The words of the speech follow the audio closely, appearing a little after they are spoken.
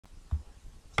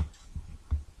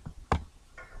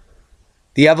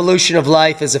The evolution of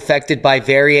life is affected by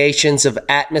variations of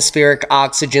atmospheric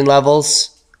oxygen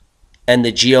levels and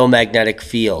the geomagnetic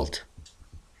field.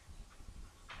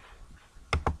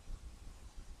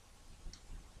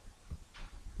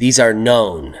 These are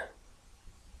known.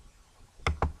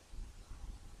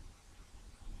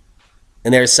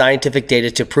 And there's scientific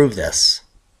data to prove this.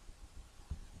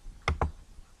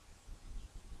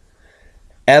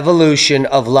 Evolution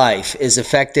of life is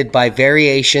affected by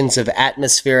variations of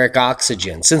atmospheric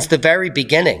oxygen since the very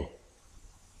beginning.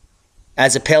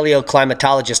 As a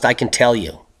paleoclimatologist, I can tell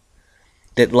you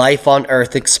that life on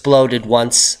Earth exploded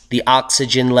once the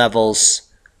oxygen levels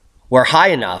were high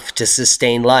enough to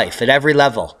sustain life at every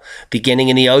level, beginning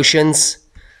in the oceans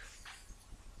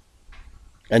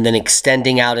and then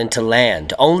extending out into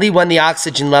land. Only when the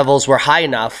oxygen levels were high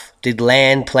enough did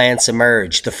land plants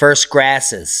emerge, the first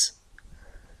grasses,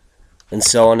 and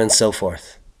so on and so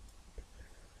forth.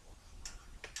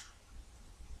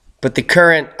 But the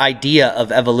current idea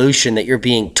of evolution that you're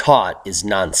being taught is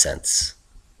nonsense.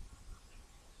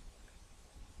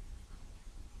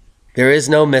 There is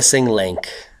no missing link.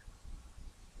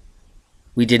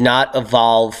 We did not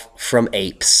evolve from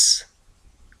apes.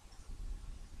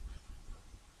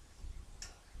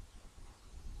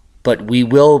 But we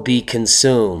will be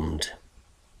consumed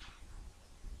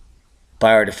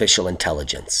by artificial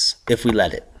intelligence if we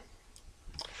let it.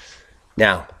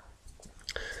 Now,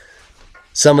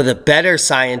 some of the better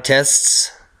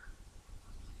scientists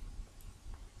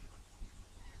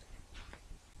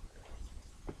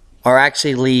are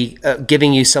actually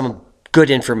giving you some good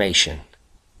information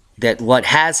that what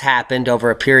has happened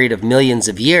over a period of millions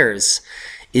of years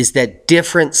is that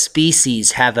different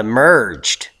species have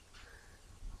emerged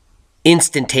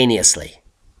instantaneously,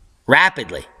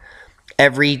 rapidly.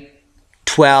 Every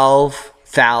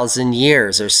 12,000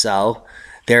 years or so,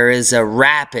 there is a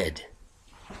rapid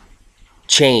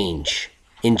change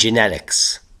in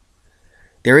genetics.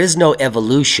 There is no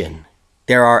evolution.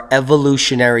 There are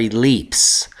evolutionary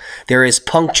leaps. There is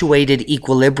punctuated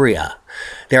equilibria.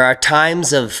 There are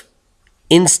times of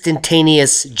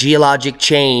instantaneous geologic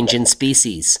change in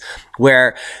species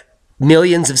where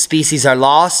millions of species are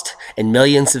lost and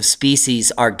millions of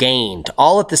species are gained,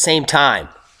 all at the same time.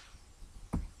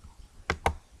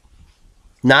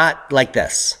 Not like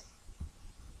this.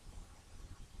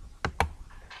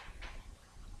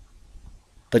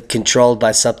 But controlled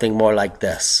by something more like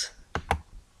this.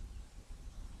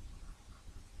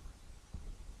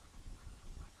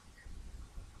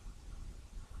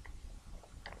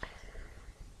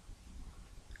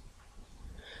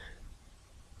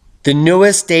 The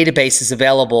newest databases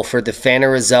available for the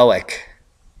Phanerozoic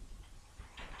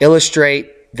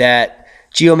illustrate that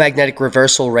geomagnetic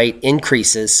reversal rate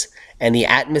increases and the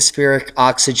atmospheric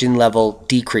oxygen level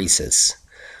decreases.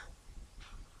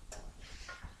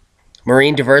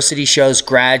 Marine diversity shows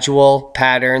gradual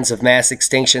patterns of mass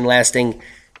extinction lasting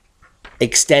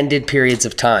extended periods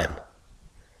of time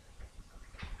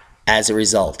as a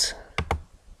result.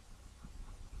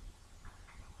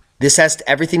 This has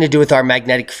everything to do with our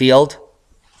magnetic field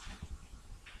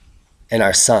and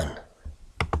our sun.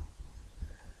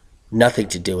 Nothing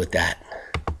to do with that.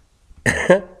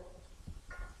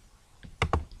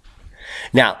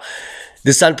 Now,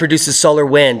 the sun produces solar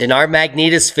wind, and our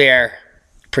magnetosphere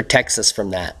protects us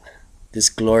from that. This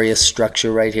glorious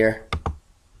structure right here.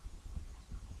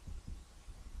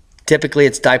 Typically,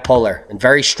 it's dipolar and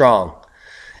very strong.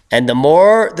 And the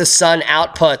more the sun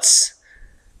outputs,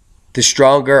 the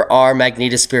stronger our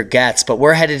magnetosphere gets. But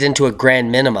we're headed into a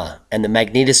grand minima, and the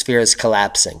magnetosphere is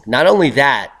collapsing. Not only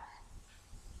that,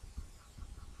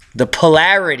 the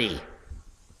polarity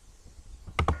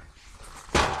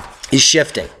is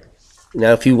shifting.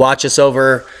 Now, if you watch us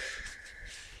over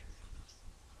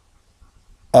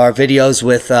our videos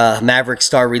with Maverick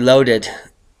Star Reloaded,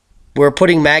 we're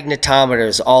putting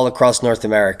magnetometers all across North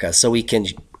America so we can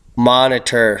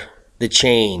monitor the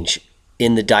change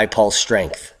in the dipole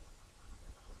strength,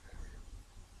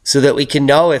 so that we can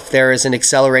know if there is an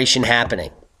acceleration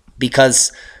happening,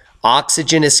 because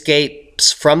oxygen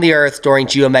escapes from the Earth during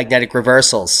geomagnetic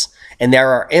reversals, and there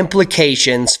are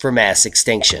implications for mass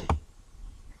extinction.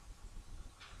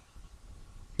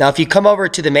 Now, if you come over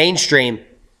to the mainstream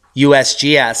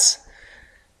USGS,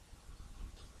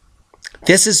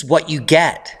 this is what you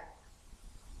get.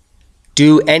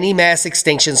 Do any mass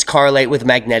extinctions correlate with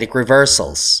magnetic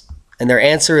reversals? And their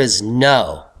answer is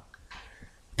no.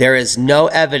 There is no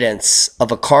evidence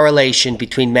of a correlation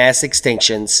between mass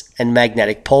extinctions and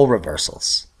magnetic pole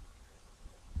reversals.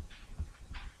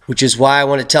 Which is why I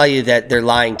want to tell you that they're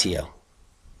lying to you.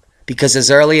 Because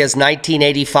as early as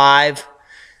 1985,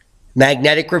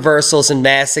 Magnetic reversals and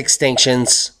mass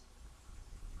extinctions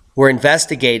were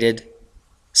investigated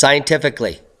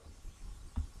scientifically,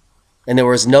 and there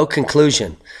was no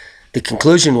conclusion. The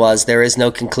conclusion was there is no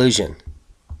conclusion.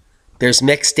 There's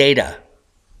mixed data.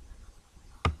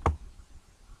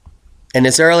 And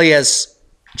as early as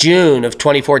June of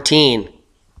 2014,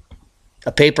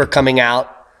 a paper coming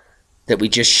out that we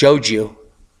just showed you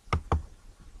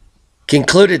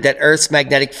concluded that Earth's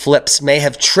magnetic flips may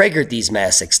have triggered these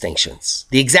mass extinctions.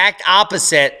 The exact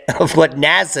opposite of what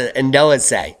NASA and NOAA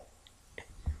say.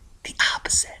 The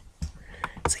opposite.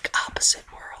 It's like opposite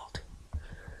world.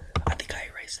 I think I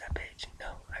erased that page. No,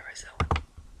 I erased that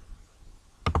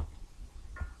one.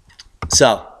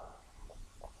 So,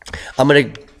 I'm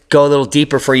going to go a little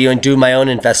deeper for you and do my own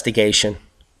investigation.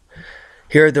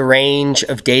 Here are the range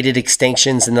of dated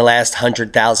extinctions in the last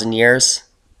 100,000 years.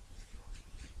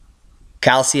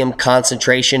 Calcium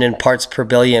concentration in parts per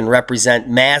billion represent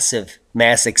massive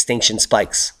mass extinction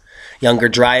spikes. Younger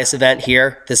Dryas event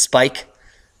here, this spike.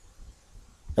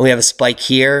 And we have a spike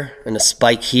here and a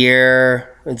spike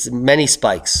here. It's many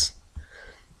spikes.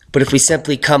 But if we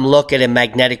simply come look at a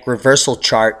magnetic reversal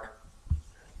chart,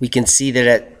 we can see that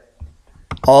at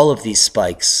all of these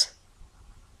spikes,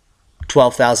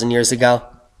 12,000 years ago,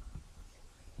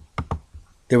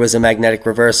 there was a magnetic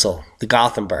reversal, the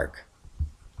Gothenburg.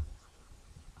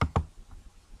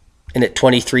 And at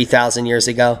 23,000 years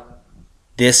ago,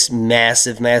 this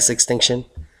massive mass extinction,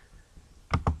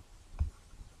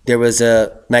 there was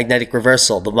a magnetic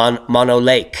reversal, the Mono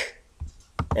Lake.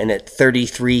 And at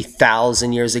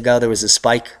 33,000 years ago, there was a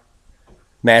spike,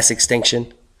 mass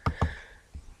extinction,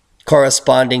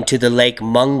 corresponding to the Lake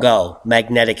Mungo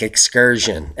magnetic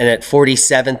excursion. And at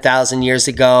 47,000 years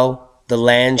ago, the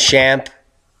Landshamp,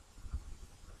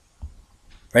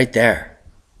 right there,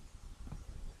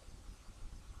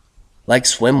 like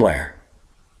swimwear.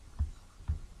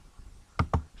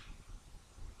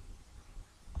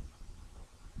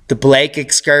 The Blake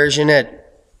excursion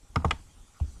at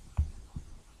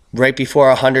right before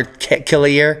 100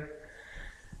 kiloyear.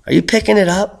 Are you picking it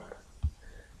up?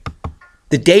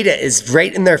 The data is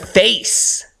right in their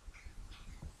face.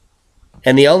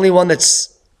 And the only one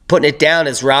that's putting it down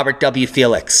is Robert W.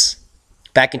 Felix.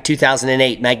 Back in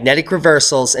 2008, Magnetic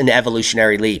Reversals and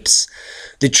Evolutionary Leaps.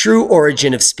 The True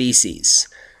Origin of Species.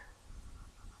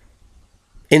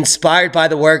 Inspired by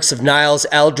the works of Niles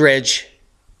Eldredge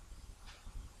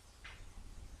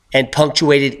and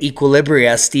Punctuated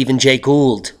Equilibria, Stephen Jay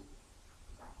Gould.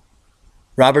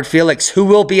 Robert Felix, who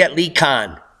will be at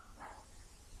LeCon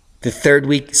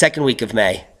the second week of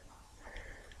May.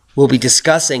 We'll be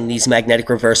discussing these magnetic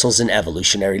reversals and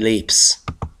evolutionary leaps,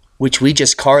 which we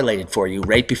just correlated for you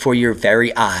right before your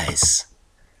very eyes.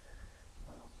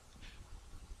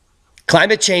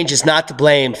 Climate change is not to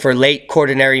blame for late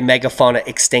quaternary megafauna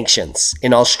extinctions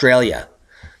in Australia.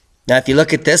 Now, if you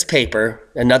look at this paper,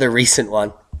 another recent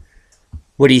one,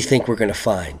 what do you think we're going to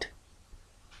find?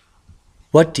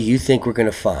 What do you think we're going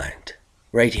to find?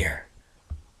 Right here.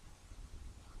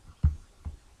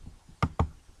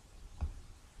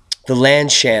 The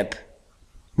Landshamp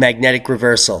magnetic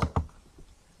reversal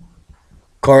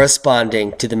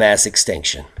corresponding to the mass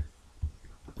extinction.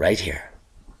 Right here.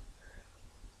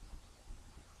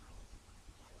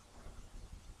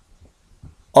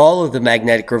 All of the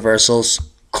magnetic reversals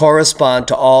correspond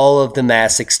to all of the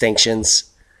mass extinctions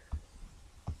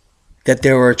that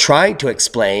they were trying to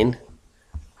explain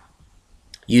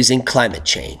using climate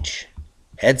change.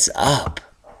 Heads up.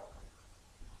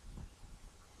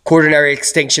 Quaternary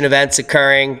extinction events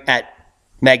occurring at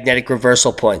magnetic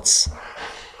reversal points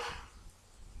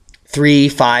 3,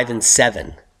 5, and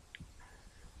 7.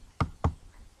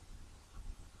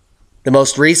 The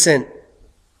most recent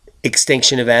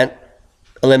extinction event,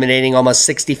 eliminating almost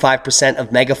 65%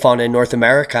 of megafauna in North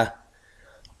America,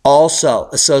 also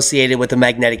associated with a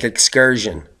magnetic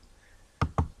excursion.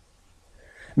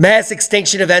 Mass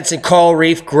extinction events and coral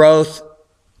reef growth,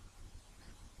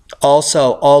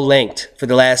 also all linked for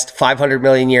the last 500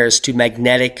 million years to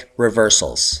magnetic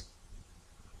reversals.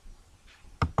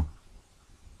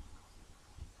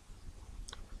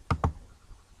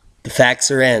 The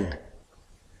facts are in.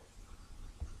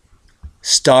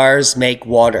 Stars make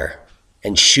water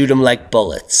and shoot them like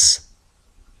bullets.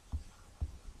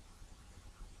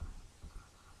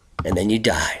 And then you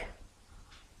die.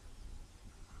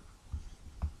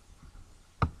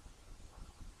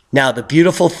 Now, the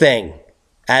beautiful thing,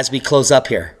 as we close up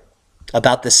here,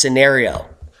 about the scenario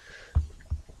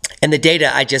and the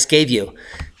data I just gave you,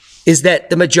 is that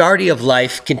the majority of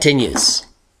life continues.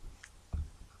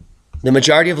 The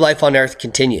majority of life on Earth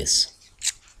continues.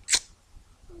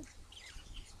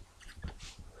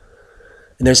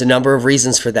 And there's a number of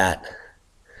reasons for that.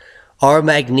 Our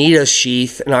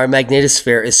magnetosheath and our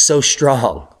magnetosphere is so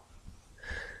strong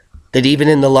that even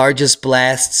in the largest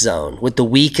blast zone with the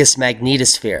weakest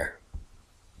magnetosphere,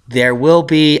 there will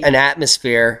be an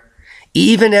atmosphere,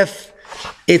 even if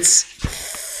it's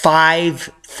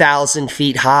 5,000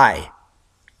 feet high.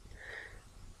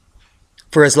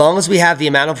 For as long as we have the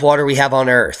amount of water we have on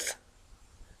Earth,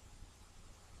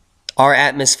 our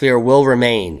atmosphere will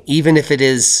remain, even if it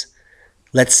is,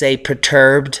 let's say,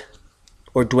 perturbed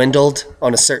or dwindled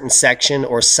on a certain section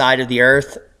or side of the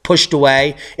Earth, pushed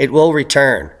away, it will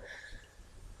return.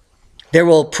 There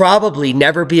will probably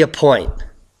never be a point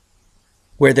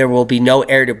where there will be no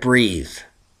air to breathe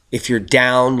if you're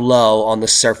down low on the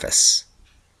surface.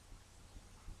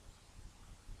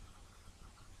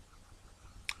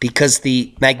 Because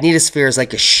the magnetosphere is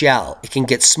like a shell. It can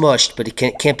get smushed, but it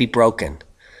can't be broken.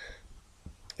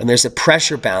 And there's a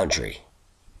pressure boundary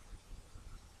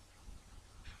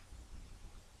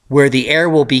where the air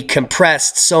will be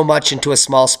compressed so much into a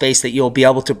small space that you'll be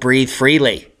able to breathe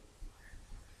freely.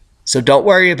 So don't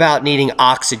worry about needing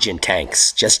oxygen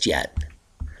tanks just yet.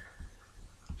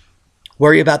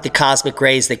 Worry about the cosmic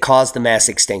rays that cause the mass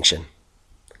extinction.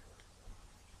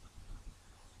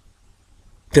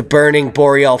 The burning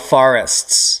boreal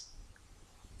forests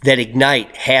that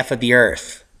ignite half of the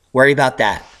Earth. Worry about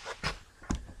that.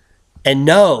 And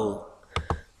know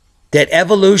that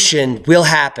evolution will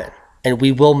happen and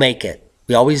we will make it.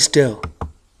 We always do.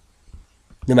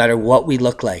 No matter what we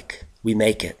look like, we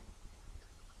make it.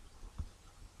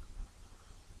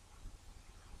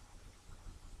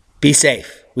 Be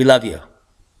safe. We love you.